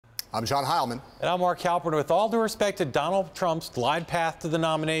I'm John Heilemann. And I'm Mark Halperin. With all due respect to Donald Trump's glide path to the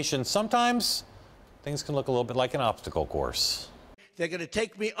nomination, sometimes things can look a little bit like an obstacle course. They're going to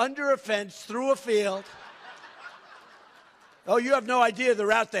take me under a fence, through a field. Oh, you have no idea the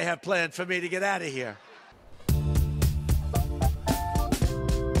route they have planned for me to get out of here.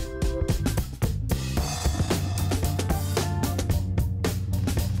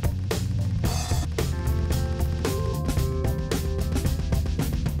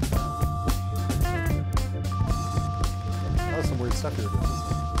 Some weird stuff here.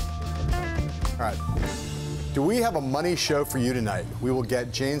 All right. Do we have a money show for you tonight? We will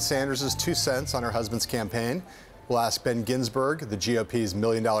get Jane Sanders' 2 cents on her husband's campaign. We'll ask Ben Ginsberg the GOP's $1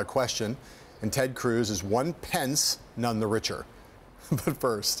 million question. And Ted Cruz is 1 pence, none the richer. But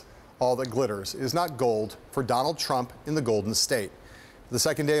first, all that glitters is not gold for Donald Trump in the Golden State. For the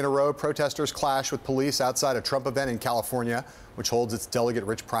second day in a row, protesters clash with police outside a Trump event in California, which holds its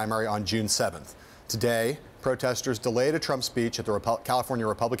delegate-rich primary on June 7th. Today, protesters delayed a Trump speech at the California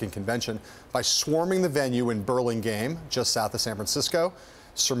Republican Convention by swarming the venue in Burlingame, just south of San Francisco,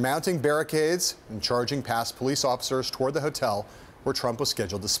 surmounting barricades and charging past police officers toward the hotel where Trump was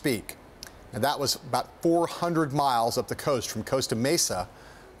scheduled to speak. And that was about 400 miles up the coast from Costa Mesa,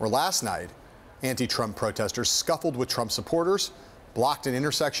 where last night, anti-Trump protesters scuffled with Trump supporters, blocked an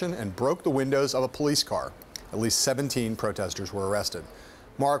intersection, and broke the windows of a police car. At least 17 protesters were arrested.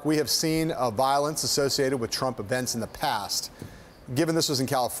 Mark, we have seen violence associated with Trump events in the past. Given this was in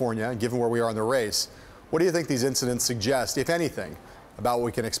California, given where we are in the race, what do you think these incidents suggest, if anything, about what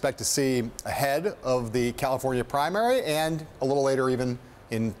we can expect to see ahead of the California primary and a little later even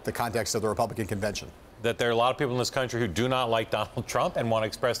in the context of the Republican convention? That there are a lot of people in this country who do not like Donald Trump and want to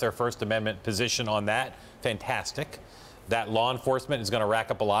express their First Amendment position on that. Fantastic. That law enforcement is going to rack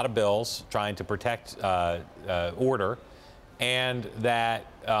up a lot of bills trying to protect order. And that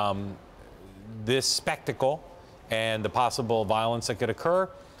this spectacle and the possible violence that could occur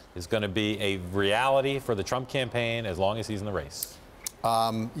is going to be a reality for the Trump campaign as long as he's in the race.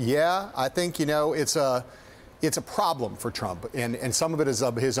 Yeah, I think, you know, it's a problem for Trump. And some of it is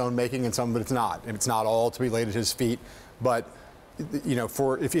of his own making and some of it's not. And it's not all to be laid at his feet. But, you know,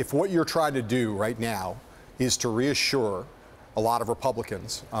 if what you're trying to do right now is to reassure a lot of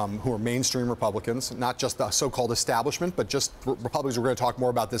Republicans who are mainstream Republicans, not just the so-called establishment, but just Republicans. We're going to talk more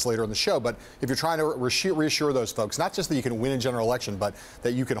about this later in the show. But if you're trying to reassure those folks, not just that you can win a general election, but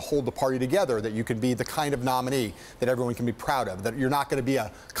that you can hold the party together, that you can be the kind of nominee that everyone can be proud of, that you're not going to be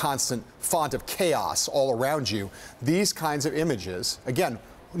a constant font of chaos all around you. These kinds of images, again,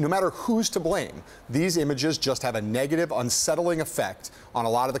 no matter who's to blame, these images just have a negative, unsettling effect on a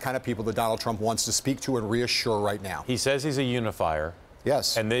lot of the kind of people that Donald Trump wants to speak to and reassure right now. He says he's a unifier.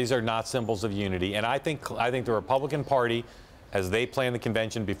 Yes. And these are not symbols of unity. And I think the Republican Party, as they plan the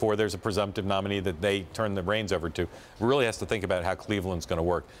convention before there's a presumptive nominee that they turn the reins over to, really has to think about how Cleveland's going to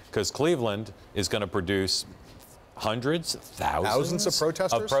work. Because Cleveland is going to produce hundreds, thousands of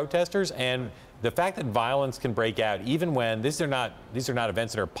protesters. And the fact that violence can break out, even when these are not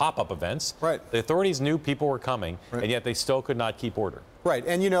events that are pop-up events. Right. The authorities knew people were coming, right, and yet they still could not keep order. Right.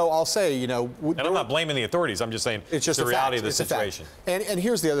 And, you know, I'll say, you know, and I'm not blaming the authorities. I'm just saying it's just the reality of the situation. And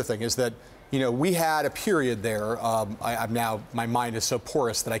here's the other thing is that, you know, we had a period there. I'm now, my mind is so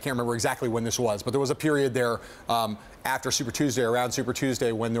porous that I can't remember exactly when this was, but there was a period there after Super Tuesday, around Super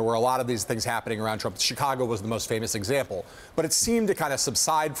Tuesday, when there were a lot of these things happening around Trump. Chicago was the most famous example, but it seemed to kind of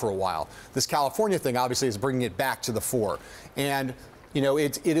subside for a while. This California thing obviously is bringing it back to the fore. And, you know,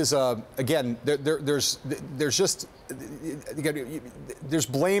 it is again, there's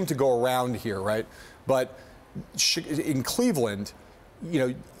blame to go around here, right? But in Cleveland, you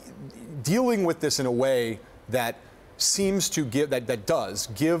know, dealing with this in a way that seems to give, that does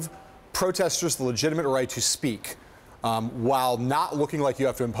give protesters the legitimate right to speak, while not looking like you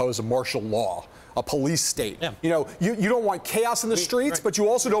have to impose a martial law, a police state. Yeah. You know, you don't want chaos in the streets, right, but you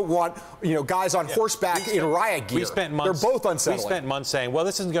also don't want, you know, guys on horseback in riot gear. They're both unsettling. We spent months saying, well,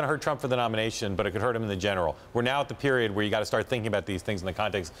 this isn't going to hurt Trump for the nomination, but it could hurt him in the general. We're now at the period where you got to start thinking about these things in the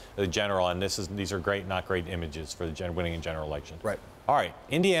context of the general, and these are great, not great images for the winning a general election. Right. All right.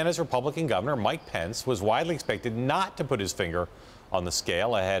 Indiana's Republican governor, Mike Pence, was widely expected not to put his finger on the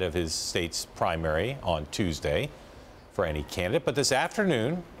scale ahead of his state's primary on Tuesday for any candidate. But this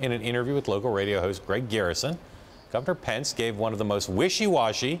afternoon, in an interview with local radio host Greg Garrison, Governor Pence gave one of the most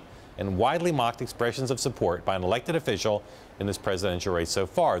wishy-washy and widely mocked expressions of support by an elected official in this presidential race so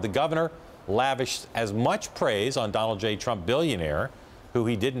far. The governor lavished as much praise on Donald J. Trump, billionaire, who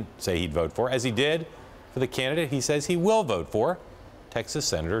he didn't say he'd vote for, as he did for the candidate he says he will vote for, Texas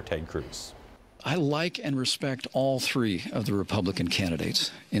Senator Ted Cruz. I like and respect all three of the Republican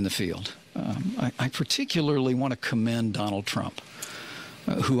candidates in the field. I particularly want to commend Donald Trump,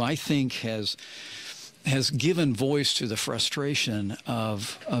 who I think has given voice to the frustration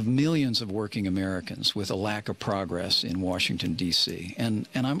of millions of working Americans with a lack of progress in Washington, D.C. And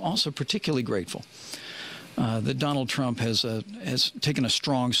I'm also particularly grateful that Donald Trump has taken a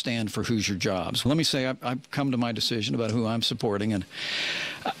strong stand for Hoosier jobs. Let me say I've come to my decision about who I'm supporting, and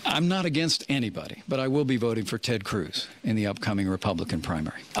I'm not against anybody, but I will be voting for Ted Cruz in the upcoming Republican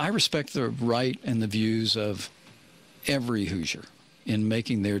primary. I respect the right and the views of every Hoosier in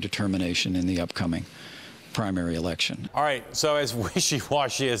making their determination in the upcoming primary election. All right, so as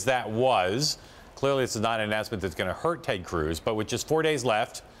wishy-washy as that was, clearly it's not an announcement that's going to hurt Ted Cruz, but with just 4 days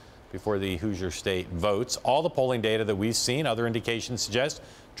left before the Hoosier state votes, all the polling data that we've seen, other indications suggest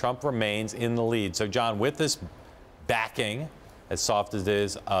Trump remains in the lead. So, John, with this backing, as soft as it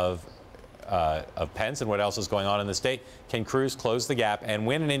is, of Pence and what else is going on in the state, can Cruz close the gap and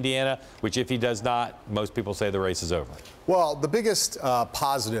win in Indiana, which if he does not, most people say the race is over? Well, the biggest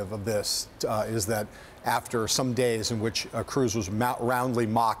positive of this is that after some days in which Cruz was roundly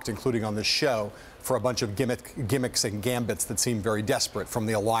mocked, including on this show, for a bunch of gimmicks and gambits that seem very desperate, from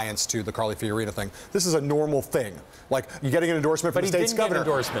the alliance to the Carly Fiorina thing. This is a normal thing. Like, you're getting an endorsement from the state's governor.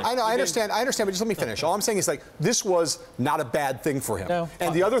 But he didn't get an endorsement. I know, I understand, but just let me finish. All I'm saying is, like, this was not a bad thing for him. No.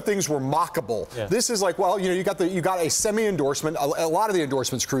 And the other things were mockable. Yeah. This is like, well, you know, you got a semi-endorsement. A lot of the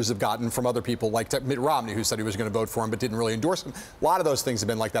endorsements Cruz have gotten from other people, like Mitt Romney, who said he was going to vote for him but didn't really endorse him. A lot of those things have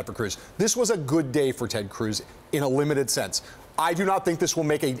been like that for Cruz. This was a good day for Ted Cruz in a limited sense. I do not think this will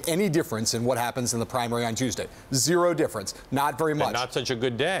make any difference in what happens in the primary on Tuesday. Zero difference. Not very much. And not such a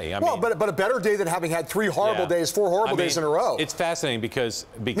good day. But a better day than having had three horrible days, four horrible days in a row. It's fascinating because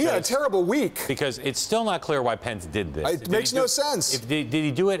yeah, a terrible week. Because it's still not clear why Pence did this. It makes no sense. Did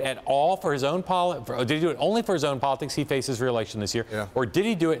he do it at all for his own politics? Did he do it only for his own politics? He faces re-election this year. Yeah. Or did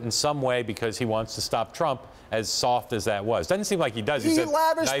he do it in some way because he wants to stop Trump? As soft as that was, doesn't seem like he does. He said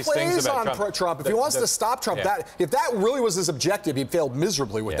lavished nice praise things about on Trump. If he wants to stop Trump, if that really was his objective, he failed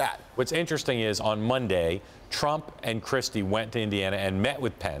miserably with that. What's interesting is on Monday, Trump and Christie went to Indiana and met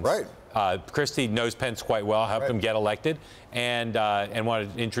with Pence. Right. Christie knows Pence quite well, helped him get elected, and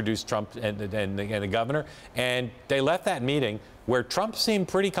wanted to introduce Trump and the governor. And they left that meeting where Trump seemed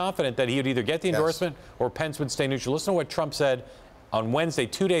pretty confident that he would either get the endorsement or Pence would stay neutral. Listen to what Trump said on Wednesday,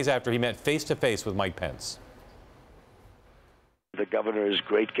 2 days after he met face-to-face with Mike Pence. The governor is a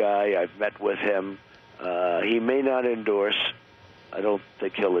great guy. I've met with him. He may not endorse. I don't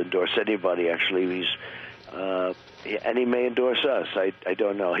think he'll endorse anybody, actually. And he may endorse us. I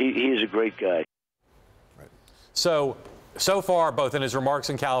don't know. He's a great guy. Right. So far, both in his remarks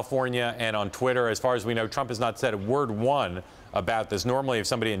in California and on Twitter, as far as we know, Trump has not said a word about this. Normally, if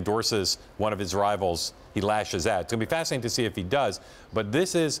somebody endorses one of his rivals, he lashes out. It's going to be fascinating to see if he does. But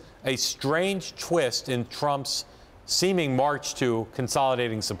this is a strange twist in Trump's seeming march to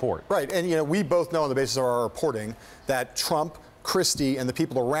consolidating support. Right, and you know, we both know on the basis of our reporting that Trump, Christie, and the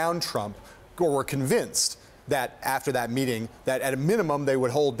people around Trump were convinced that after that meeting, that at a minimum they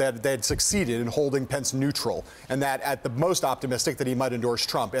would hold that they had succeeded in holding Pence neutral, and that at the most optimistic that he might endorse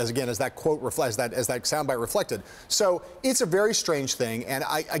Trump, as that quote reflects, as that soundbite reflected. So it's a very strange thing, and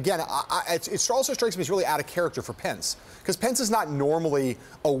it also strikes me as really out of character for Pence, because Pence is not normally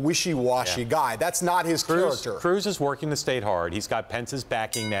a wishy-washy guy. That's not his character. Cruz is working the state hard. He's got Pence's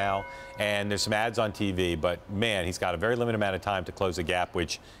backing now, and there's some ads on TV, but man, he's got a very limited amount of time to close a gap,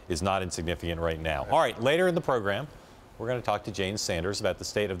 which is not insignificant right now. All right, later in the program, we're going to talk to Jane Sanders about the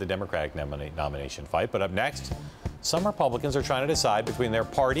state of the Democratic nomination fight. But up next, some Republicans are trying to decide between their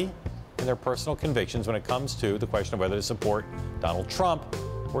party and their personal convictions when it comes to the question of whether to support Donald Trump.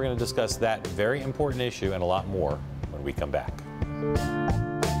 We're going to discuss that very important issue and a lot more when we come back.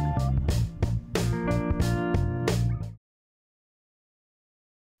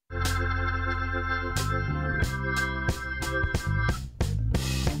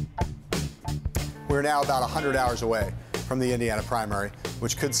 We're now about 100 hours away from the Indiana primary,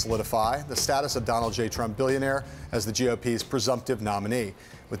 which could solidify the status of Donald J. Trump, billionaire, as the GOP's presumptive nominee.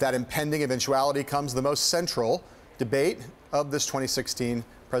 With that impending eventuality comes the most central debate of this 2016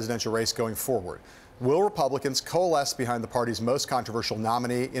 presidential race going forward. Will Republicans coalesce behind the party's most controversial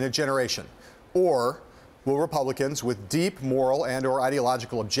nominee in a generation? Or will Republicans with deep moral and/or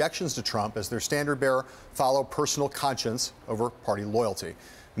ideological objections to Trump as their standard bearer follow personal conscience over party loyalty?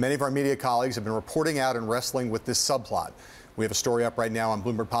 Many of our media colleagues have been reporting out and wrestling with this subplot. We have a story up right now on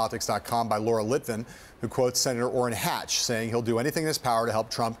BloombergPolitics.com by Laura Litvin, who quotes Senator Orrin Hatch, saying he'll do anything in his power to help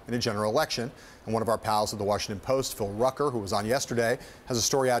Trump in a general election. And one of our pals at the Washington Post, Phil Rucker, who was on yesterday, has a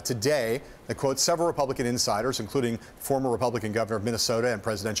story out today that quotes several Republican insiders, including former Republican governor of Minnesota and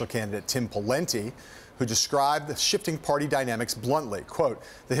presidential candidate Tim Pawlenty, who described the shifting party dynamics bluntly. Quote,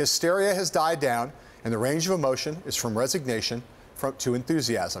 the hysteria has died down, and the range of emotion is from resignation to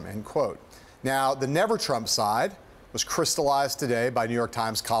enthusiasm, end quote. Now, the Never Trump side was crystallized today by New York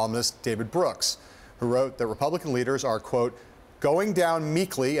Times columnist David Brooks, who wrote that Republican leaders are, quote, going down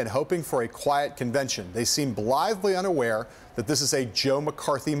meekly and hoping for a quiet convention. They seem blithely unaware that this is a Joe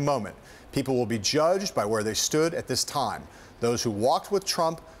McCarthy moment. People will be judged by where they stood at this time. Those who walked with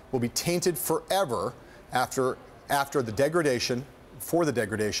Trump will be tainted forever after the degradation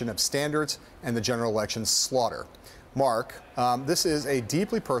of standards and the general election slaughter. Mark, this is a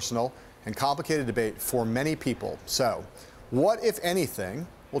deeply personal and complicated debate for many people. So, what, if anything,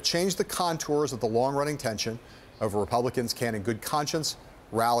 will change the contours of the long-running tension over Republicans can, in good conscience,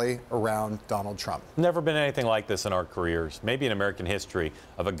 rally around Donald Trump? Never been anything like this in our careers, maybe in American history,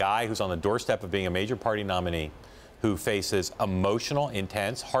 of a guy who's on the doorstep of being a major party nominee, who faces emotional,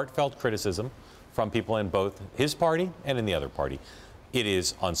 intense, heartfelt criticism from people in both his party and in the other party. It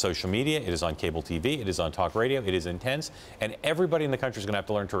is on social media, it is on cable TV, it is on talk radio, it is intense, and everybody in the country is going to have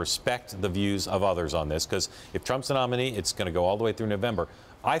to learn to respect the views of others on this, because if Trump's the nominee, it's going to go all the way through November.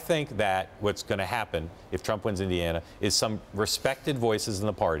 I think that what's going to happen if Trump wins Indiana is some respected voices in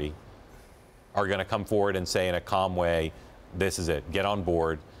the party are going to come forward and say in a calm way, this is it, get on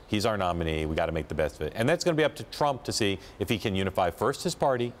board. He's our nominee. We got to make the best of it. And that's going to be up to Trump to see if he can unify first his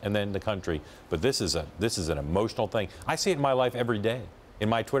party and then the country. But this is an emotional thing. I see it in my life every day, in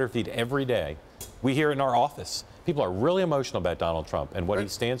my Twitter feed every day. We hear it in our office. People are really emotional about Donald Trump and what he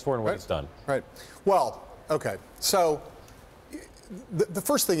stands for and what he's done. Right. Well, okay. So the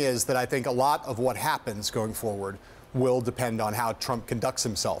first thing is that I think a lot of what happens going forward will depend on how Trump conducts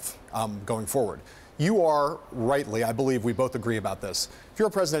himself going forward. You are rightly, I believe we both agree about this. If you're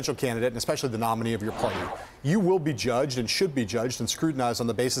a presidential candidate, and especially the nominee of your party, you will be judged and should be judged and scrutinized on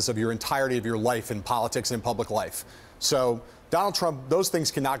the basis of your entirety of your life in politics and public life. So Donald Trump, those things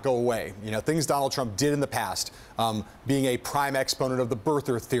cannot go away. You know, things Donald Trump did in the past, being a prime exponent of the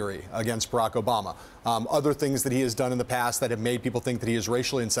birther theory against Barack Obama. Other things that he has done in the past that have made people think that he is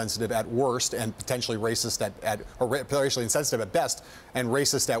racially insensitive at worst and potentially racist or racially insensitive at best and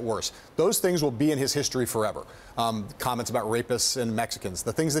racist at worst. Those things will be in his history forever. Comments about rapists and Mexicans,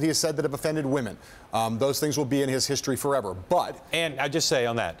 the things that he has said that have offended women, those things will be in his history forever. And I just say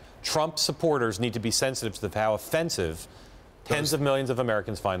on that, Trump supporters need to be sensitive to how offensive tens of millions of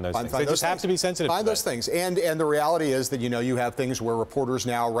Americans find those things. They just have to be sensitive to those things. And the reality is that, you know, you have things where reporters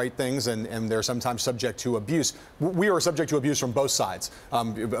now write things and they're sometimes subject to abuse. We are subject to abuse from both sides.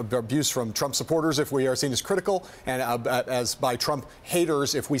 Abuse from Trump supporters if we are seen as critical, and as by Trump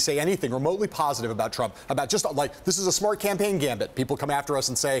haters if we say anything remotely positive about Trump, about just like this is a smart campaign gambit. People come after us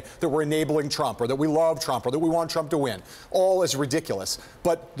and say that we're enabling Trump or that we love Trump or that we want Trump to win. All is ridiculous.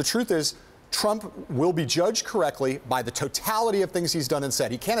 But the truth is, Trump will be judged correctly by the totality of things he's done and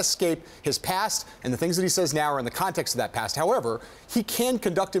said. He can't escape his past, and the things that he says now are in the context of that past. However, he can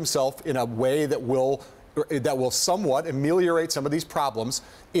conduct himself in a way that will somewhat ameliorate some of these problems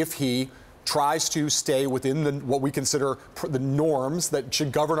if he tries to stay within what we consider the norms that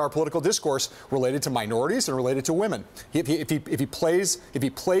should govern our political discourse related to minorities and related to women. If he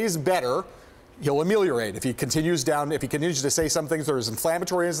plays better, he'll ameliorate. If he continues to say some things that are as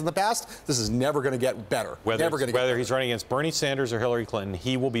inflammatory as in the past, this is never going to get better. Whether he's running against Bernie Sanders or Hillary Clinton,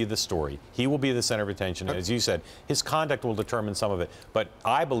 he will be the story. He will be the center of attention. And as you said, his conduct will determine some of it. But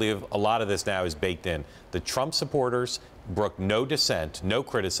I believe a lot of this now is baked in. The Trump supporters brook no dissent, no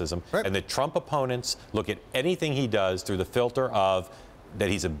criticism, and the Trump opponents look at anything he does through the filter of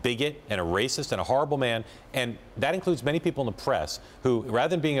that he's a bigot and a racist and a horrible man. And that includes many people in the press who, rather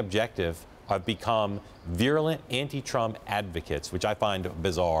than being objective, have become virulent anti-Trump advocates, which I find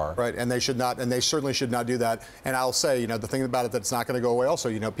bizarre. Right, and they should not, and they certainly should not do that. And I'll say, you know, the thing about it that's not going to go away also,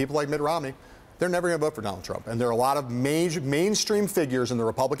 you know, people like Mitt Romney, they're never going to vote for Donald Trump. And there are a lot of mainstream figures in the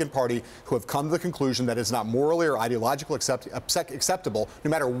Republican Party who have come to the conclusion that it's not morally or ideologically acceptable,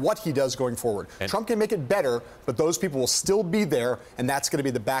 no matter what he does going forward. And Trump can make it better, but those people will still be there, and that's going to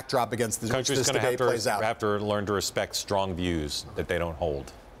be the backdrop against this debate plays out. Have to learn to respect strong views that they don't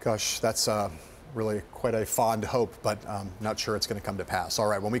hold. Gosh, that's really quite a fond hope, but not sure it's going to come to pass. All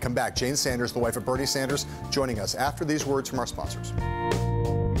right, when we come back, Jane Sanders, the wife of Bernie Sanders, joining us after these words from our sponsors.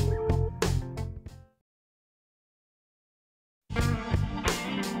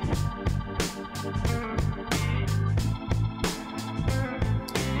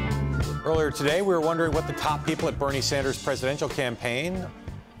 Earlier today, we were wondering what the top people at Bernie Sanders' presidential campaign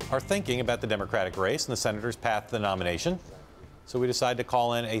are thinking about the Democratic race and the senator's path to the nomination. So we decided to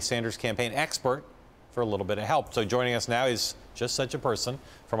call in a Sanders campaign expert for a little bit of help. So joining us now is just such a person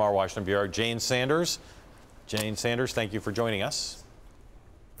from our Washington Bureau, Jane Sanders. Jane Sanders, thank you for joining us.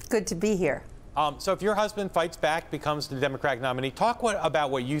 Good to be here. So if your husband fights back, becomes the Democratic nominee, talk about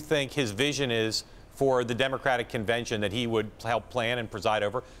what you think his vision is for the Democratic convention that he would help plan and preside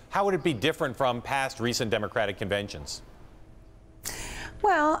over. How would it be different from past recent Democratic conventions?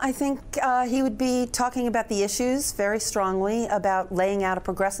 Well, I think he would be talking about the issues very strongly, about laying out a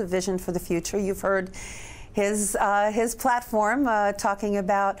progressive vision for the future. You've heard his platform talking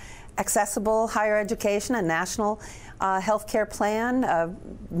about accessible higher education, a national health care plan, a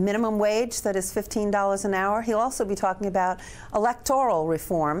minimum wage that is $15 an hour. He'll also be talking about electoral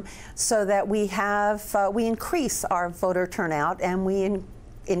reform so that we increase our voter turnout and we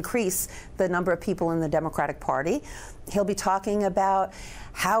increase the number of people in the Democratic Party. He'll be talking about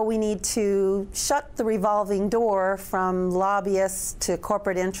how we need to shut the revolving door from lobbyists to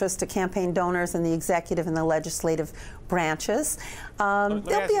corporate interests to campaign donors and the executive and the legislative branches. There'll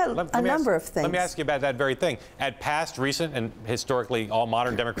be a number of things. Let me ask you about that very thing. At past, recent, and historically all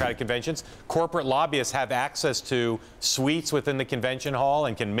modern Democratic conventions, corporate lobbyists have access to suites within the convention hall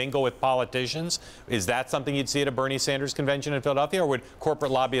and can mingle with politicians. Is that something you'd see at a Bernie Sanders convention in Philadelphia, or would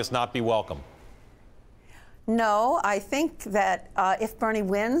corporate lobbyists not be welcome? No, I think that if Bernie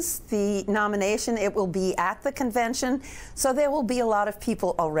wins the nomination, it will be at the convention, so there will be a lot of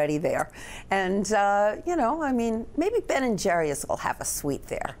people already there. And, you know, I mean, maybe Ben and Jerry's will have a suite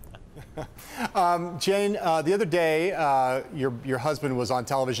there. Jane, the other day, your husband was on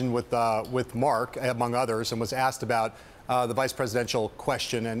television with Mark, among others, and was asked about the vice presidential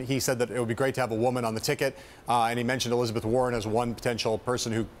question, and he said that it would be great to have a woman on the ticket, and he mentioned Elizabeth Warren as one potential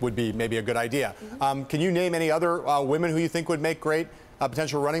person who would be maybe a good idea. Can you name any other women who you think would make great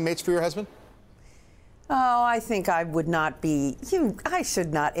potential running mates for your husband? Oh, I think I would not be. I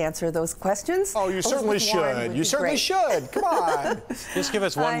should not answer those questions. Oh, you certainly should. You certainly should. Come on. Just give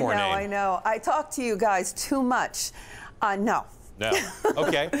us one more name. I know. I talk to you guys too much. No. No.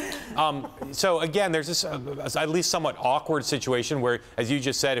 Okay. So again, there's this at least somewhat awkward situation where, as you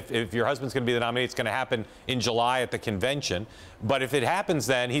just said, if your husband's going to be the nominee, it's going to happen in July at the convention. But if it happens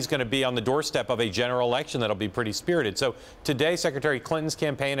then, he's going to be on the doorstep of a general election that'll be pretty spirited. So today, Secretary Clinton's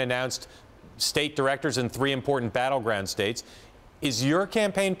campaign announced state directors in 3 important battleground states. Is your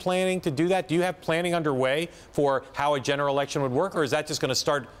campaign planning to do that? Do you have planning underway for how a general election would work, or is that just going to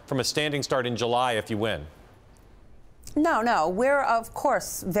start from a standing start in July if you win? No. We're, of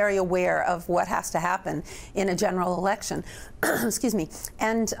course, very aware of what has to happen in a general election. Excuse me.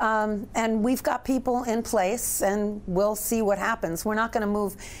 And we've got people in place, and we'll see what happens. We're not going to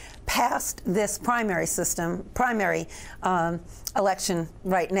move past this primary election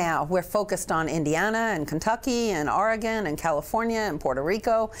right now. We're focused on Indiana and Kentucky and Oregon and California and Puerto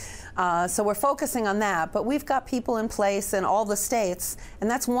Rico. So we're focusing on that. But we've got people in place in all the states, and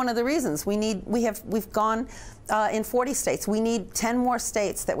that's one of the reasons we've gone in 40 states. We need 10 more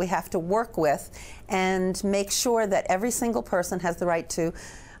states that we have to work with and make sure that every single person has the right to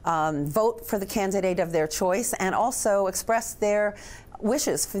vote for the candidate of their choice and also express their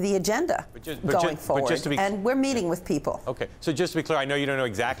wishes for the agenda going forward. And we're meeting with people. Okay. So just to be clear, I know you don't know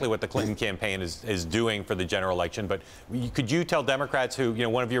exactly what the Clinton campaign is doing for the general election, but could you tell Democrats who, you know,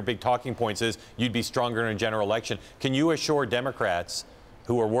 one of your big talking points is you'd be stronger in a general election. Can you assure Democrats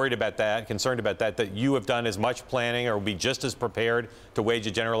who are worried about that, concerned about that, that you have done as much planning or will be just as prepared to wage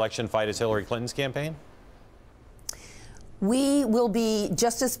a general election fight as Hillary Clinton's campaign? We will be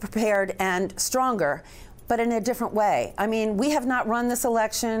just as prepared and stronger, but in a different way. I mean, we have not run this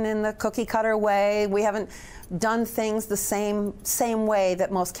election in the cookie-cutter way. We haven't done things the same way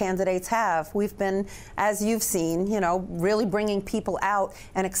that most candidates have. We've been, as you've seen, you know, really bringing people out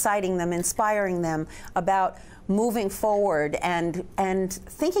and exciting them, inspiring them about moving forward and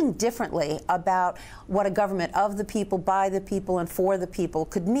thinking differently about what a government of the people, by the people, and for the people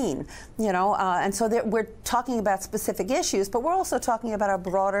could mean. You know, and so we're talking about specific issues, but we're also talking about a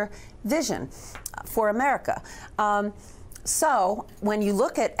broader vision for America. So when you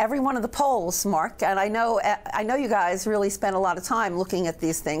look at every one of the polls, Mark, and I know you guys really spend a lot of time looking at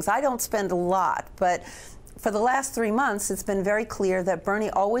these things. I don't spend a lot, but for the last 3 months, it's been very clear that Bernie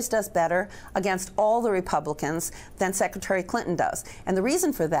always does better against all the Republicans than Secretary Clinton does. And the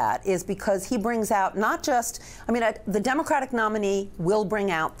reason for that is because he brings out not just, I mean, the Democratic nominee will bring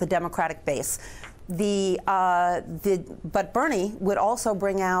out the Democratic base. But Bernie would also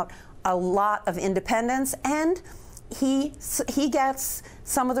bring out a lot of independents and he gets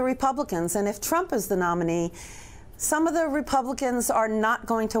some of the Republicans, and if Trump is the nominee, some of the Republicans are not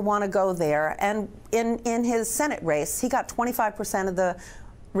going to want to go there. And in his Senate race, he got 25% of the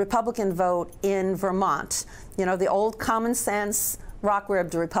Republican vote in Vermont. You know, the old common sense,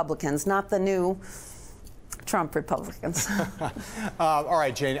 rock-ribbed Republicans, not the new Trump Republicans. All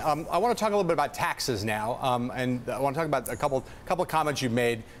right, Jane. I want to talk a little bit about taxes now, and I want to talk about a couple of comments you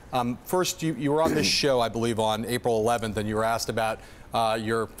made. First, you were on this show, I believe, on April 11th, and you were asked about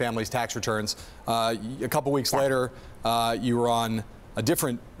your family's tax returns. A couple weeks later, you were on a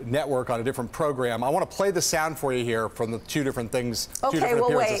different network on a different program. I want to play the sound for you here from the two different things. Okay,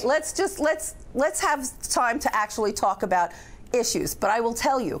 well, wait. Let's have time to actually talk about issues. But I will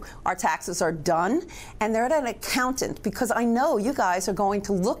tell you, our taxes are done, and they're at an accountant, because I know you guys are going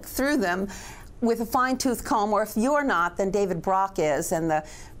to look through them with a fine-tooth comb, or if you're not, then David Brock is, and the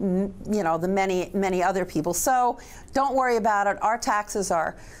many other people. So don't worry about it. Our taxes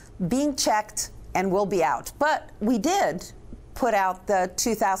are being checked and will be out. But we did put out the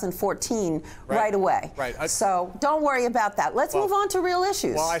 2014 right away. Right. So don't worry about that. Let's move on to real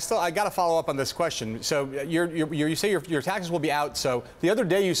issues. Well, I got to follow up on this question. So you say your taxes will be out. So the other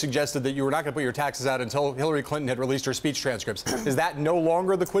day you suggested that you were not going to put your taxes out until Hillary Clinton had released her speech transcripts. Is that no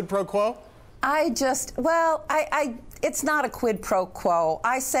longer the quid pro quo? It's not a quid pro quo.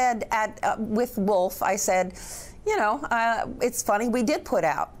 I said with Wolf, I said, you know, it's funny, we did put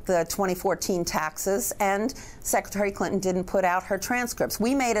out the 2014 taxes, and Secretary Clinton didn't put out her transcripts.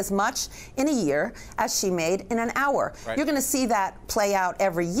 We made as much in a year as she made in an hour. Right. You're going to see that play out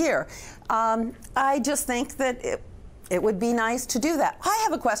every year. I just think that it would be nice to do that. I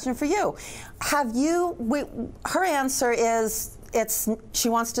have a question for you. Her answer is she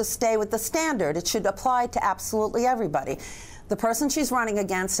wants to stay with the standard. It should apply to absolutely everybody. The person she's running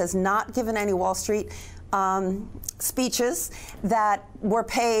against has not given any Wall Street speeches that were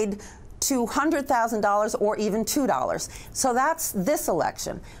paid $200,000 or even $2. So that's this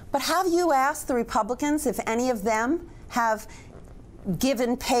election. But have you asked the Republicans if any of them have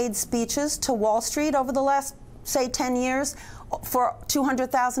given paid speeches to Wall Street over the last, say, 10 years for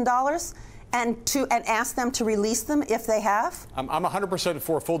 $200,000? And ask them to release them if they have? I'm 100%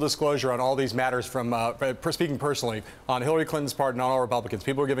 for full disclosure on all these matters, from speaking personally, on Hillary Clinton's part and on all Republicans.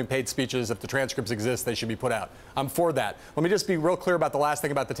 People are giving paid speeches. If the transcripts exist, they should be put out. I'm for that. Let me just be real clear about the last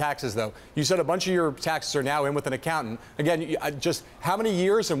thing about the taxes, though. You said a bunch of your taxes are now in with an accountant. Again, just how many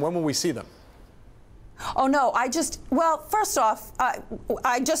years and when will we see them? Oh, no, first off,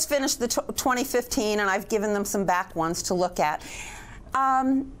 I just finished the 2015, and I've given them some back ones to look at.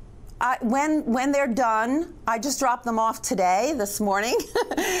 When they're done, I just dropped them off this morning,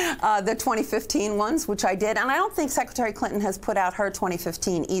 the 2015 ones, which I did. And I don't think Secretary Clinton has put out her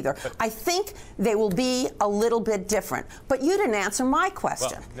 2015 either. I think they will be a little bit different. But you didn't answer my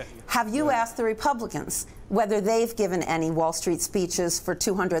question. Well, have you asked the Republicans whether they've given any Wall Street speeches for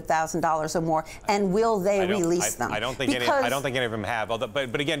 $200,000 or more, and will they release them? I don't think any of them have.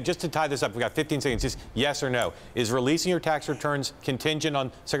 But again, just to tie this up, we've got 15 seconds. Just yes or no. Is releasing your tax returns contingent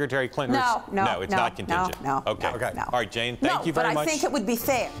on Secretary Clinton? No, it's not contingent. No. Okay. No. All right, Jane, thank you very much. But I think it would be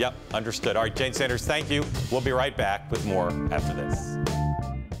fair. Yep, understood. All right, Jane Sanders, thank you. We'll be right back with more after this.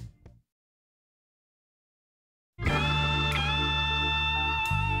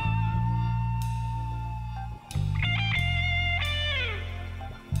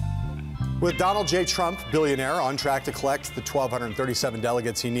 With Donald J. Trump, billionaire, on track to collect the 1,237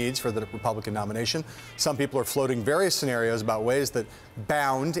 delegates he needs for the Republican nomination, some people are floating various scenarios about ways that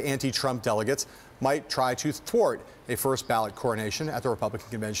bound anti-Trump delegates might try to thwart a first ballot coronation at the Republican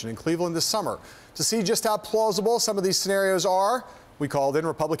convention in Cleveland this summer. To see just how plausible some of these scenarios are, we called in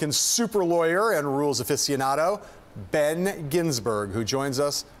Republican super lawyer and rules aficionado, Ben Ginsberg, who joins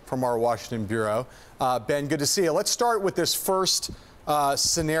us from our Washington bureau. Ben, good to see you. Let's start with this first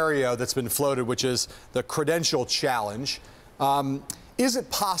scenario that's been floated, which is the credential challenge. Is it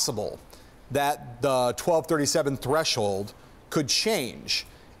possible that the 1237 threshold could change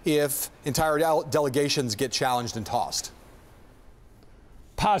if entire delegations get challenged and tossed?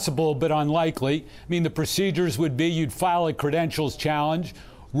 Possible, but unlikely. I mean, the procedures would be you'd file a credentials challenge.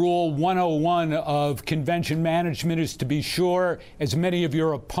 Rule 101 of convention management is to be sure as many of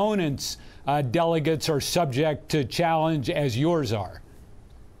your opponents' delegates are subject to challenge as yours are.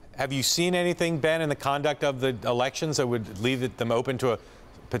 Have you seen anything, Ben, in the conduct of the elections that would leave them open to a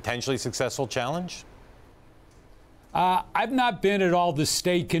potentially successful challenge? I've not been at all the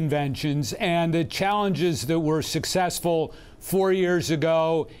state conventions, and the challenges that were successful 4 years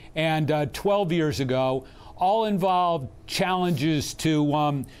ago and 12 years ago all involved challenges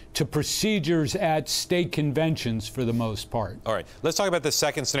to procedures at state conventions for the most part. All right, let's talk about the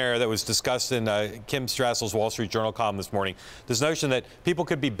second scenario that was discussed in Kim Strassel's Wall Street Journal column this morning. This notion that people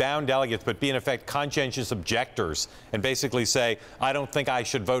could be bound delegates but be in effect conscientious objectors and basically say, I don't think I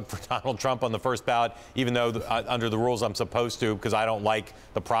should vote for Donald Trump on the first ballot, even though under the rules I'm supposed to because I don't like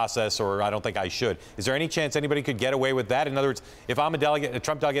the process or I don't think I should. Is there any chance anybody could get away with that? In other words, if I'm a delegate, a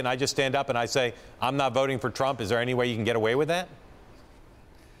Trump delegate, and I just stand up and I say, I'm not voting for Trump, is there any way you can get away with that?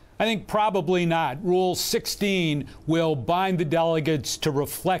 I think probably not. Rule 16 will bind the delegates to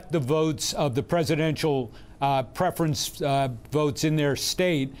reflect the votes of the presidential preference votes in their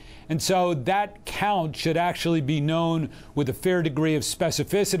state. And so that count should actually be known with a fair degree of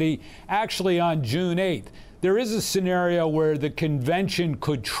specificity actually on June 8th. There is a scenario where the convention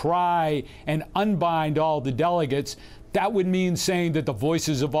could try and unbind all the delegates. That would mean saying that the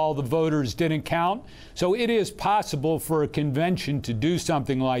voices of all the voters didn't count. So it is possible for a convention to do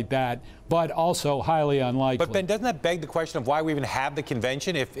something like that, but also highly unlikely. But Ben, doesn't that beg the question of why we even have the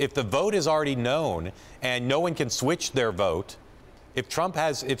convention? If the vote is already known and no one can switch their vote, if Trump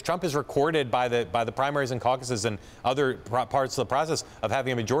is recorded by the primaries and caucuses and other parts of the process of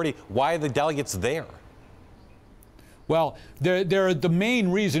having a majority, why are the delegates there? Well, the main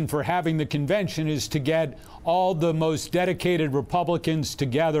reason for having the convention is to get all the most dedicated Republicans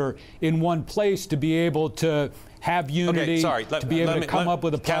together in one place to be able to have unity, to be able to come up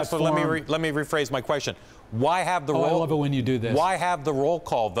with a platform. Let me rephrase my question. Why have the roll? I love it when you do this. Why have the roll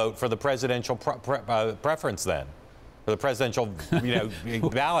call vote for the presidential preference then, for the presidential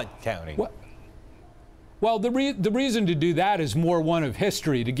ballot counting? Well, the reason to do that is more one of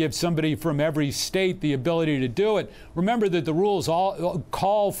history, to give somebody from every state the ability to do it. Remember that the rules all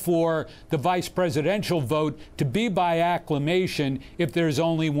call for the vice presidential vote to be by acclamation if there's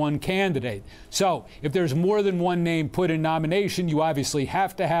only one candidate. So if there's more than one name put in nomination, you obviously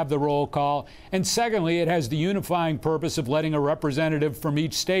have to have the roll call. And secondly, it has the unifying purpose of letting a representative from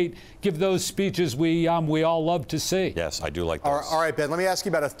each state give those speeches we all love to see. Yes, I do like those. All right, Ben, let me ask you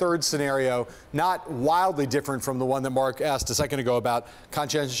about a third scenario, not wildly different from the one that Mark asked a second ago about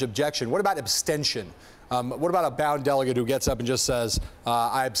conscientious objection. What about abstention? What about a bound delegate who gets up and just says,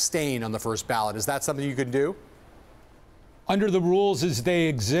 I abstain on the first ballot? Is that something you can do? Under the rules as they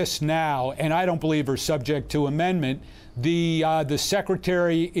exist now, and I don't believe are subject to amendment, the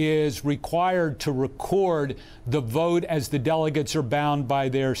secretary is required to record the vote as the delegates are bound by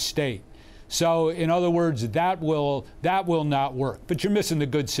their state. So, in other words, that will not work. But you're missing the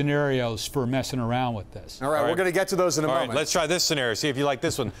good scenarios for messing around with this. All right, we're going to get to those in a moment. All right, let's try this scenario, see if you like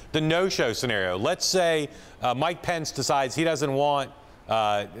this one. The no-show scenario. Let's say Mike Pence decides he doesn't want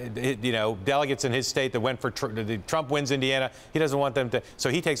delegates in his state that went for Trump wins Indiana. He doesn't want them to. So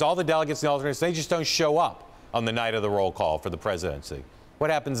he takes all the delegates and the alternates. They just don't show up on the night of the roll call for the presidency. What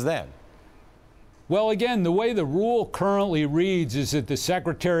happens then? Well, again, the way the rule currently reads is that the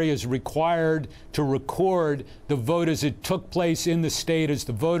secretary is required to record the vote as it took place in the state, as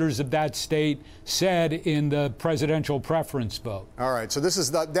the voters of that state said in the presidential preference vote. All right, so this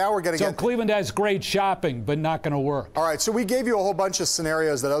is now we're going to So Cleveland has great shopping, but not going to work. All right, so we gave you a whole bunch of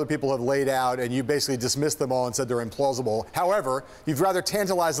scenarios that other people have laid out, and you basically dismissed them all and said they're implausible. However, you've rather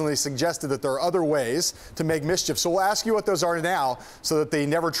tantalizingly suggested that there are other ways to make mischief. So we'll ask you what those are now so that the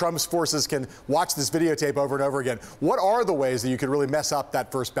Never Trump's forces can watch this videotape over and over again. What are the ways that you could really mess up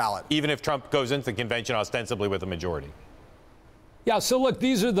that first ballot? Even if Trump goes into the convention ostensibly with a majority. Yeah, so look,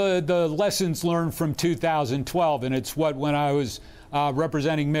 these are the lessons learned from 2012, and it's what, when I was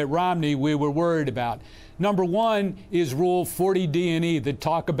representing Mitt Romney, we were worried about. Number one is Rule 40D&E that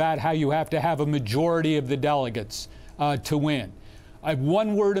talk about how you have to have a majority of the delegates to win. A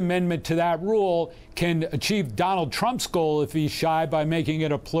one-word amendment to that rule can achieve Donald Trump's goal if he's shy by making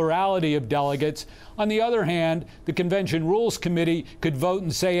it a plurality of delegates. On the other hand, the Convention Rules Committee could vote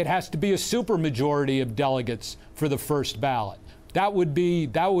and say it has to be a supermajority of delegates for the first ballot. That would be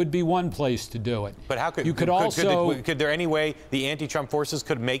one place to do it. But how could you could there any way the anti-Trump forces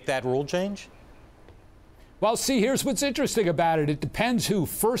could make that rule change? Well, see, here's what's interesting about it. It depends who,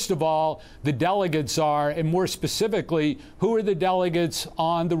 first of all, the delegates are, and more specifically, who are the delegates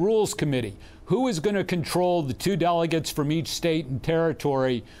on the Rules Committee? Who is going to control the two delegates from each state and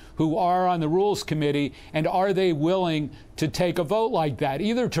territory who are on the Rules Committee, and are they willing to take a vote like that,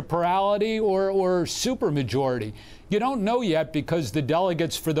 either to plurality or supermajority? You don't know yet because the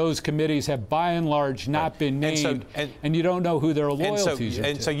delegates for those committees have by and large not been named, and you don't know who their loyalties are to.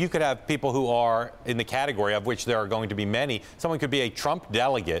 And so you could have people who are in the category of which there are going to be many. Someone could be a Trump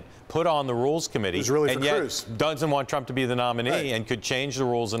delegate put on the Rules Committee really and yet doesn't want Trump to be the nominee and could change the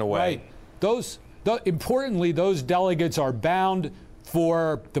rules in a way. Right. Importantly, those delegates are bound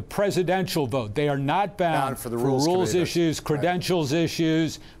for the presidential vote. They are not bound for the rules issues, right. credentials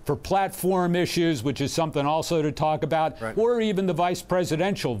issues, for platform issues, which is something also to talk about, right. or even the vice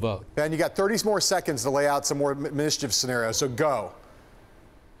presidential vote. Ben, you got 30 more seconds to lay out some more mischief scenarios, so go.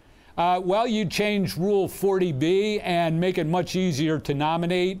 Well, you change Rule 40B and make it much easier to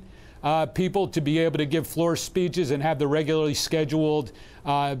nominate people to be able to give floor speeches and have the regularly scheduled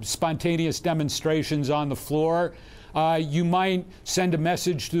spontaneous demonstrations on the floor. You might send a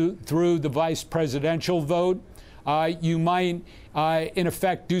message through the vice presidential vote. You might, in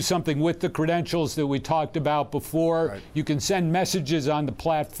effect, do something with the credentials that we talked about before. Right. You can send messages on the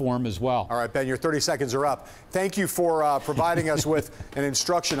platform as well. All right, Ben, your 30 seconds are up. Thank you for providing us with an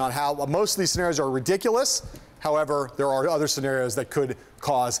instruction on how most of these scenarios are ridiculous. However, there are other scenarios that could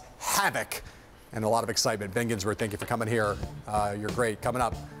cause havoc and a lot of excitement. Ben Ginsberg, thank you for coming here. You're great. Coming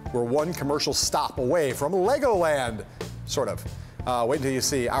up, we're one commercial stop away from Legoland, sort of. Wait until you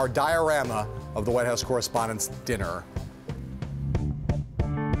see our diorama of the White House Correspondents' Dinner.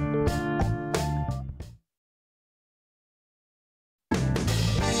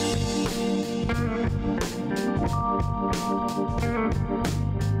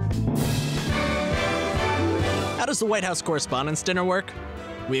 How does the White House Correspondents' Dinner work?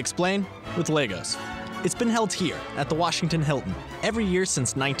 We explain with Legos. It's been held here at the Washington Hilton every year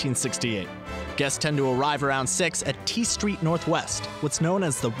since 1968. Guests tend to arrive around 6 at T Street Northwest, what's known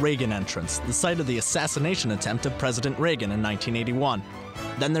as the Reagan entrance, the site of the assassination attempt of President Reagan in 1981.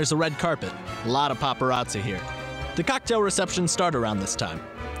 Then there's a red carpet, a lot of paparazzi here. The cocktail receptions start around this time.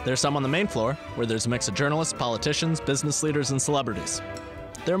 There's some on the main floor, where there's a mix of journalists, politicians, business leaders, and celebrities.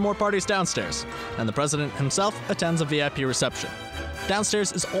 There are more parties downstairs, and the president himself attends a VIP reception.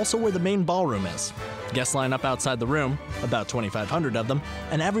 Downstairs is also where the main ballroom is. Guests line up outside the room, about 2,500 of them,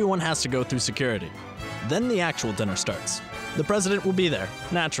 and everyone has to go through security. Then the actual dinner starts. The president will be there,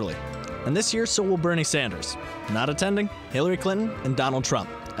 naturally. And this year, so will Bernie Sanders. Not attending, Hillary Clinton and Donald Trump,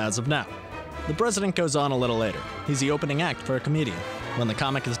 as of now. The president goes on a little later. He's the opening act for a comedian. When the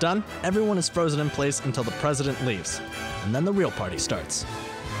comic is done, everyone is frozen in place until the president leaves. And then the real party starts.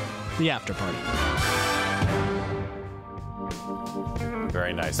 The after party.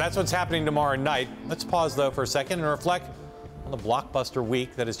 Very nice. That's what's happening tomorrow night. Let's pause, though, for a second and reflect on the blockbuster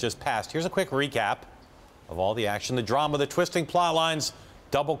week that has just passed. Here's a quick recap of all the action, the drama, the twisting plot lines,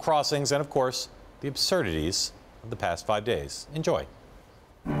 double crossings, and, of course, the absurdities of the past 5 days. Enjoy.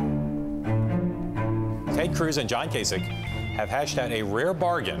 Ted Cruz and John Kasich have hashed out a rare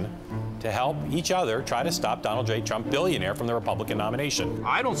bargain to help each other try to stop Donald J. Trump, billionaire, from the Republican nomination.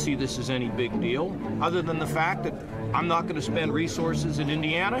 I don't see this as any big deal, other than the fact that I'm not going to spend resources in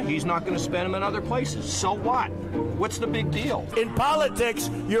Indiana. He's not going to spend them in other places. So what? What's the big deal? In politics,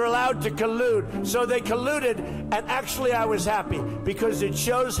 you're allowed to collude. So they colluded, and actually I was happy because it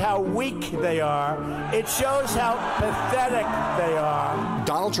shows how weak they are. It shows how pathetic they are.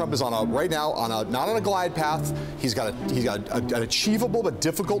 Donald Trump is right now not on a glide path. He's got an achievable but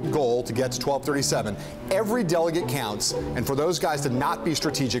difficult goal to get to 1237. Every delegate counts, and for those guys to not be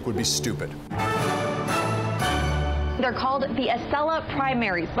strategic would be stupid. They're called the Acela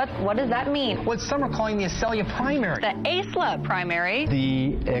primaries. But what does that mean? Well, some are calling the Acela primary. The ACELA primary.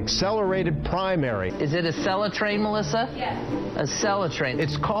 The accelerated primary. Is it Acela train, Melissa? Yes. Acela train.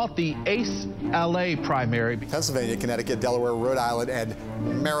 It's called the ACE-LA primary. Pennsylvania, Connecticut, Delaware, Rhode Island, and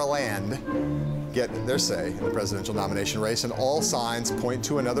Maryland get their say in the presidential nomination race, and all signs point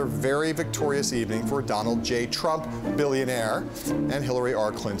to another very victorious evening for Donald J. Trump, billionaire, and Hillary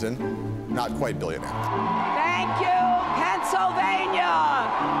R. Clinton, not quite billionaire. Thank you, Pennsylvania!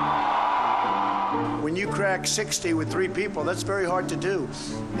 When you crack 60 with 3 people, that's very hard to do.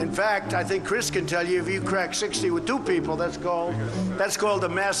 In fact, I think Chris can tell you if you crack 60 with 2 people, that's called a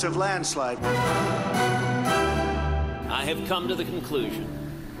massive landslide. I have come to the conclusion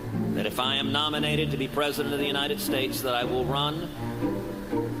that if I am nominated to be President of the United States, that I will run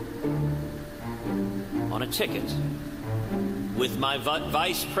on a ticket with my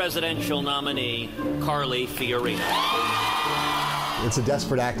vice presidential nominee, Carly Fiorina. It's a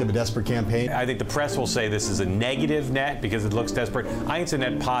desperate act of a desperate campaign. I think the press will say this is a negative net because it looks desperate. I think it's a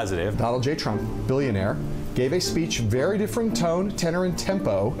net positive. Donald J. Trump, billionaire, gave a speech very different tone, tenor, and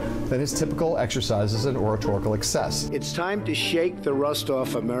tempo than his typical exercises in oratorical excess. It's time to shake the rust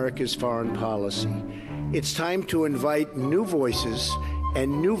off America's foreign policy. It's time to invite new voices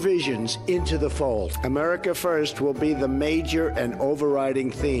and new visions into the fold. America First will be the major and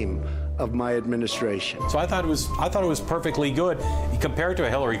overriding theme of my administration. So I thought it was perfectly good. Compared to a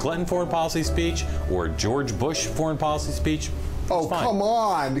Hillary Clinton foreign policy speech or a George Bush foreign policy speech. Oh, come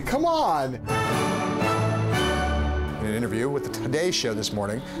on. an interview with the Today Show this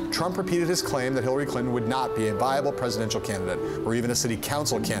morning, Trump repeated his claim that Hillary Clinton would not be a viable presidential candidate or even a city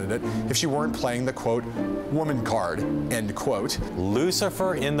council candidate if she weren't playing the, quote, woman card, end quote.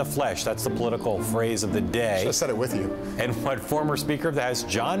 Lucifer in the flesh, that's the political phrase of the day. Should have said it with you. And what former Speaker of the House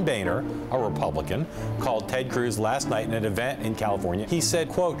John Boehner, a Republican, called Ted Cruz last night in an event in California. He said,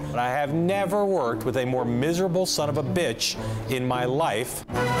 quote, I have never worked with a more miserable son of a bitch in my life.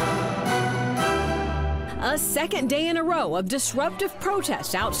 A second day in a row of disruptive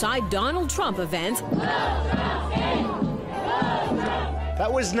protests outside Donald Trump events.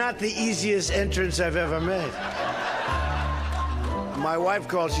 That was not the easiest entrance I've ever made. My wife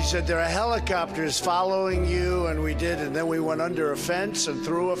called. She said, there are helicopters following you, and we did. And then we went under a fence and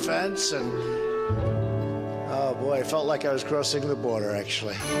through a fence. And, oh, boy, I felt like I was crossing the border,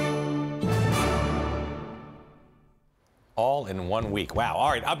 actually. All in 1 week. Wow. All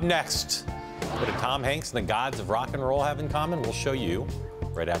right, up next, what do Tom Hanks and the gods of rock and roll have in common? We'll show you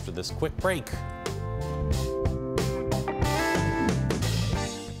right after this quick break.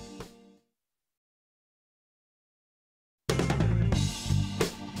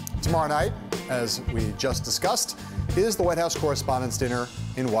 Tomorrow night, as we just discussed, is the White House Correspondents' Dinner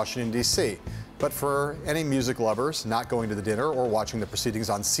in Washington, D.C. But for any music lovers not going to the dinner or watching the proceedings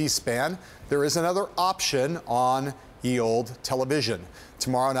on C-SPAN, there is another option on ye-olde television.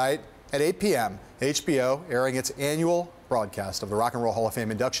 Tomorrow night at 8 p.m., HBO airing its annual broadcast of the Rock and Roll Hall of Fame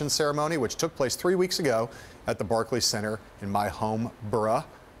induction ceremony, which took place 3 weeks ago at the Barclays Center in my home borough,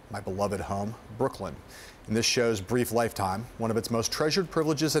 my beloved home, Brooklyn. In this show's brief lifetime, one of its most treasured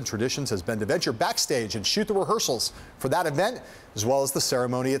privileges and traditions has been to venture backstage and shoot the rehearsals for that event, as well as the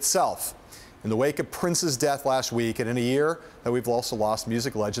ceremony itself. In the wake of Prince's death last week, and in a year that we've also lost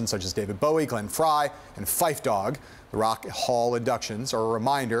music legends such as David Bowie, Glenn Frey, and Phife Dawg, the Rock Hall inductions are a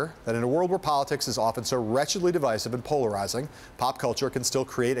reminder that in a world where politics is often so wretchedly divisive and polarizing, pop culture can still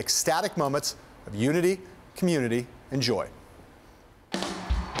create ecstatic moments of unity, community, and joy.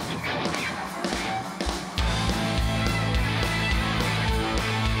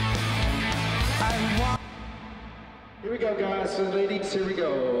 Here we go, guys and ladies, here we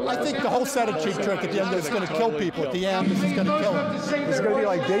go. I think the whole set of Cheap Trick at the end is going to kill people. At the end, this is going to kill them. This is going to be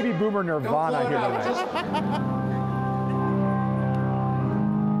like baby boomer Nirvana here tonight.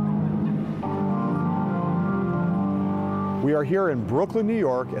 We are here in Brooklyn, New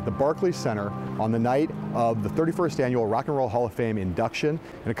York at the Barclays Center on the night of the 31st annual Rock and Roll Hall of Fame induction.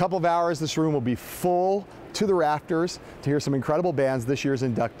 In a couple of hours, this room will be full to the rafters to hear some incredible bands, this year's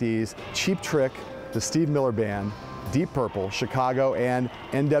inductees: Cheap Trick, the Steve Miller Band, Deep Purple, Chicago, and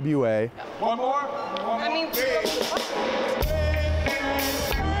NWA. One more? I mean,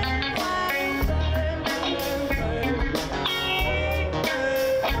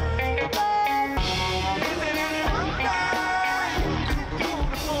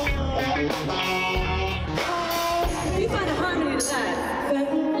 You find a harmony to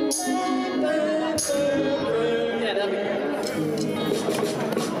that. Yeah, that'll be great.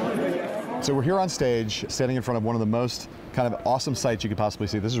 So we're here on stage, standing in front of one of the most kind of awesome sights you could possibly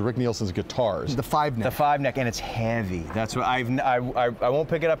see. This is Rick Nielsen's guitars. The 5-neck. The 5-neck, and it's heavy. That's what I won't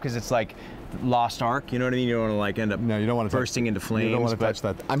pick it up because it's like Lost Ark. You know what I mean? You don't want to like end up bursting into flames. You don't want to touch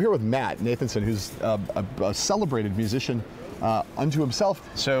that. I'm here with Matt Nathanson, who's a celebrated musician unto himself.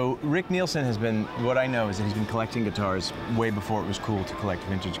 So Rick Nielsen has been, what I know is that he's been collecting guitars way before it was cool to collect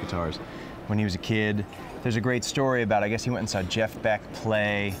vintage guitars. When he was a kid, there's a great story about, I guess he went and saw Jeff Beck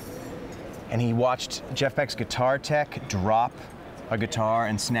play, and he watched Jeff Beck's guitar tech drop a guitar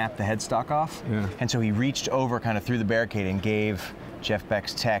and snap the headstock off. Yeah. And so he reached over kind of through the barricade and gave Jeff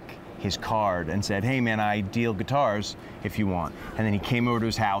Beck's tech his card and said, hey man, I deal guitars if you want. And then he came over to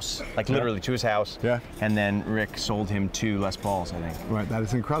his house, like literally to his house. Yeah. And then Rick sold him 2 Les Pauls, I think. Right, that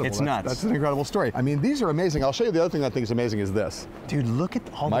is incredible. It's nuts. That's an incredible story. I mean, these are amazing. I'll show you the other thing I think is amazing is this. Dude, look at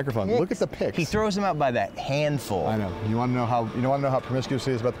all microphone. The picks. Look at the picks. He throws them out by that handful. I know. You want to know how promiscuous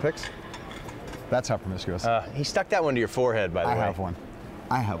he is about the picks? That's how promiscuous. He stuck that one to your forehead, by the way. I have one.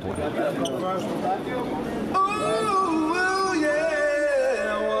 I have one. oh,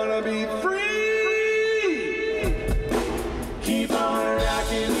 yeah, I wanna be free. Keep on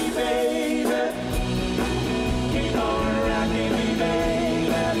rocking me, baby. Keep on rocking me,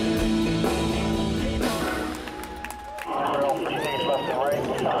 baby.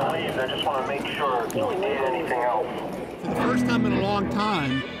 I just want to make sure if we need anything else. For the first time in a long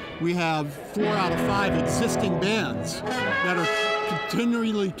time, we have 4 out of 5 existing bands that are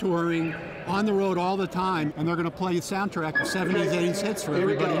continually touring on the road all the time, and they're going to play a soundtrack of 70s, 80s hits for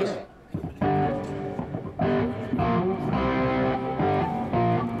everybody here.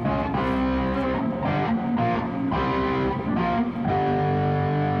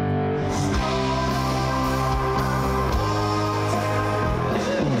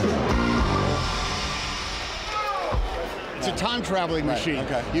 It's a time traveling machine.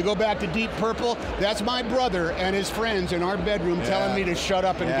 Okay. You go back to Deep Purple. That's my brother and his friends in our bedroom telling me to shut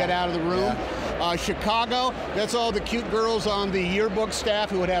up and get out of the room. Chicago, that's all the cute girls on the yearbook staff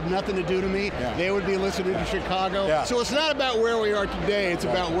who would have nothing to do to me. They would be listening to Chicago. So it's not about where we are today, it's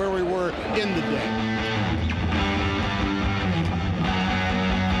about where we were in the day.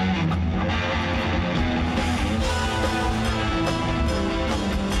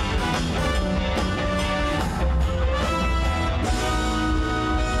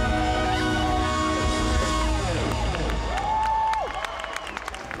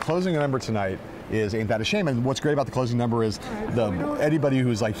 Closing number tonight is Ain't That a Shame, and what's great about the closing number is anybody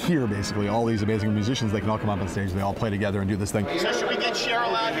who's like here, basically, all these amazing musicians, they can all come up on stage, they all play together and do this thing. So should we get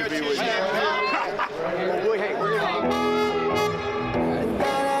Cheryl out here too?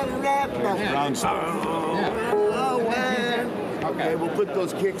 Round Okay, we'll put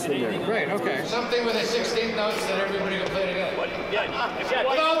those kicks in there. Great, okay. Something with a 16th notes that everybody can play together.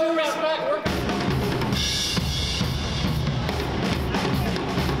 With all due respect,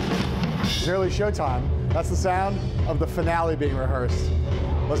 It's nearly showtime. That's the sound of the finale being rehearsed.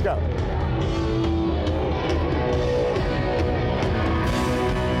 Let's go.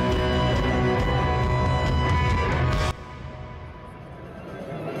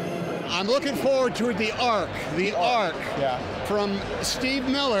 I'm looking forward to the arc from Steve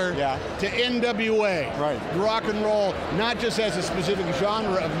Miller to NWA. Right. Rock and roll, not just as a specific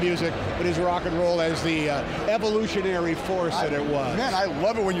genre of music, but as rock and roll as the evolutionary force that it was. Man, I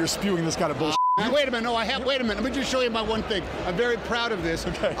love it when you're spewing this kind of bullshit. Wait a minute, wait a minute. Let me just show you my one thing. I'm very proud of this.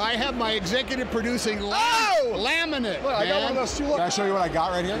 Okay. I have my executive producing laminate. Look, I got one of those too. Look. Can I show you what I got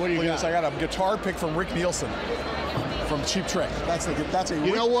right here? What do you got? I got a guitar pick from Rick Nielsen. From Cheap Trick. That's a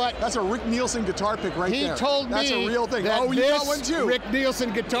you know what? That's a Rick Nielsen guitar pick right there. He told me that's a real thing. That you got one too. Rick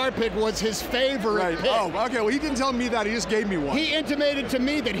Nielsen guitar pick was his favorite pick. Oh, okay. Well, he didn't tell me that. He just gave me one. He intimated to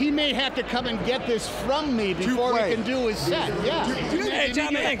me that he may have to come and get this from me before he can do his set. Yeah. Hey,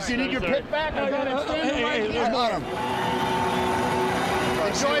 John Hanks. You need your pick back? I got it standing right here. I got him.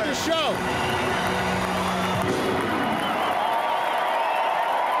 Enjoy the show.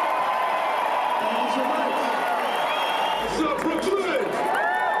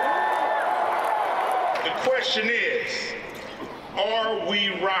 The question is, are we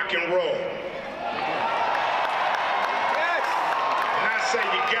rock and roll? Yes. And I say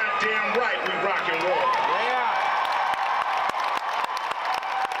you goddamn right we rock and roll. Yeah.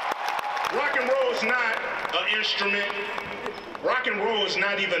 Rock and roll is not an instrument. Rock and roll is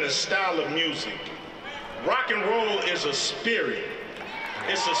not even a style of music. Rock and roll is a spirit.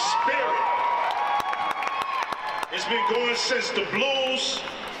 It's a spirit. It's been going since the blues,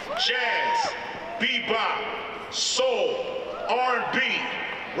 jazz, bebop, soul, R&B,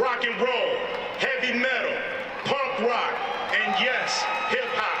 rock and roll, heavy metal, punk rock, and yes, hip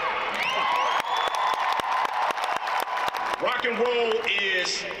hop. Rock and roll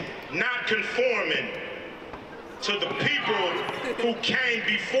is not conforming to the people who came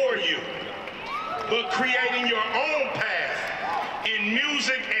before you, but creating your own path in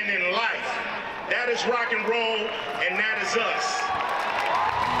music and in life. That is rock and roll, and that is us.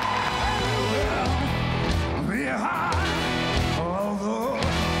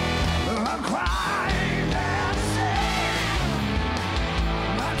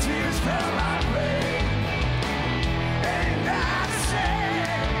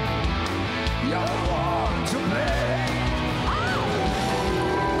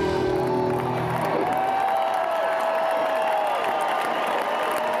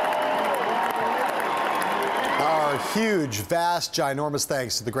 Huge, vast, ginormous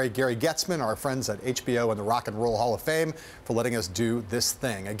thanks to the great Gary Getzman, our friends at HBO and the Rock and Roll Hall of Fame, for letting us do this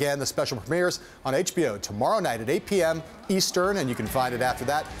thing. Again, the special premieres on HBO tomorrow night at 8 p.m. Eastern, and you can find it after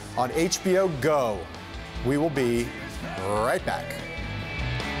that on HBO Go. We will be right back.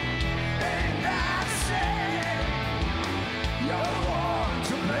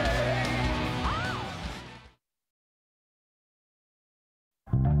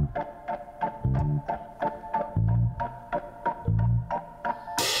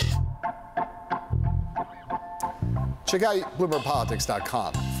 Check out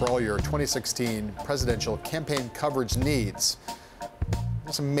BloombergPolitics.com for all your 2016 presidential campaign coverage needs.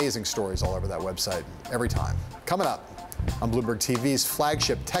 There's amazing stories all over that website every time. Coming up on Bloomberg TV's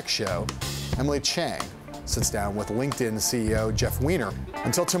flagship tech show, Emily Chang sits down with LinkedIn CEO Jeff Weiner.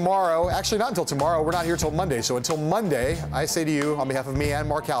 Until tomorrow, actually not until tomorrow, we're not here till Monday. So until Monday, I say to you, on behalf of me and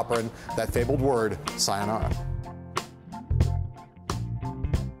Mark Halperin, that fabled word, sayonara.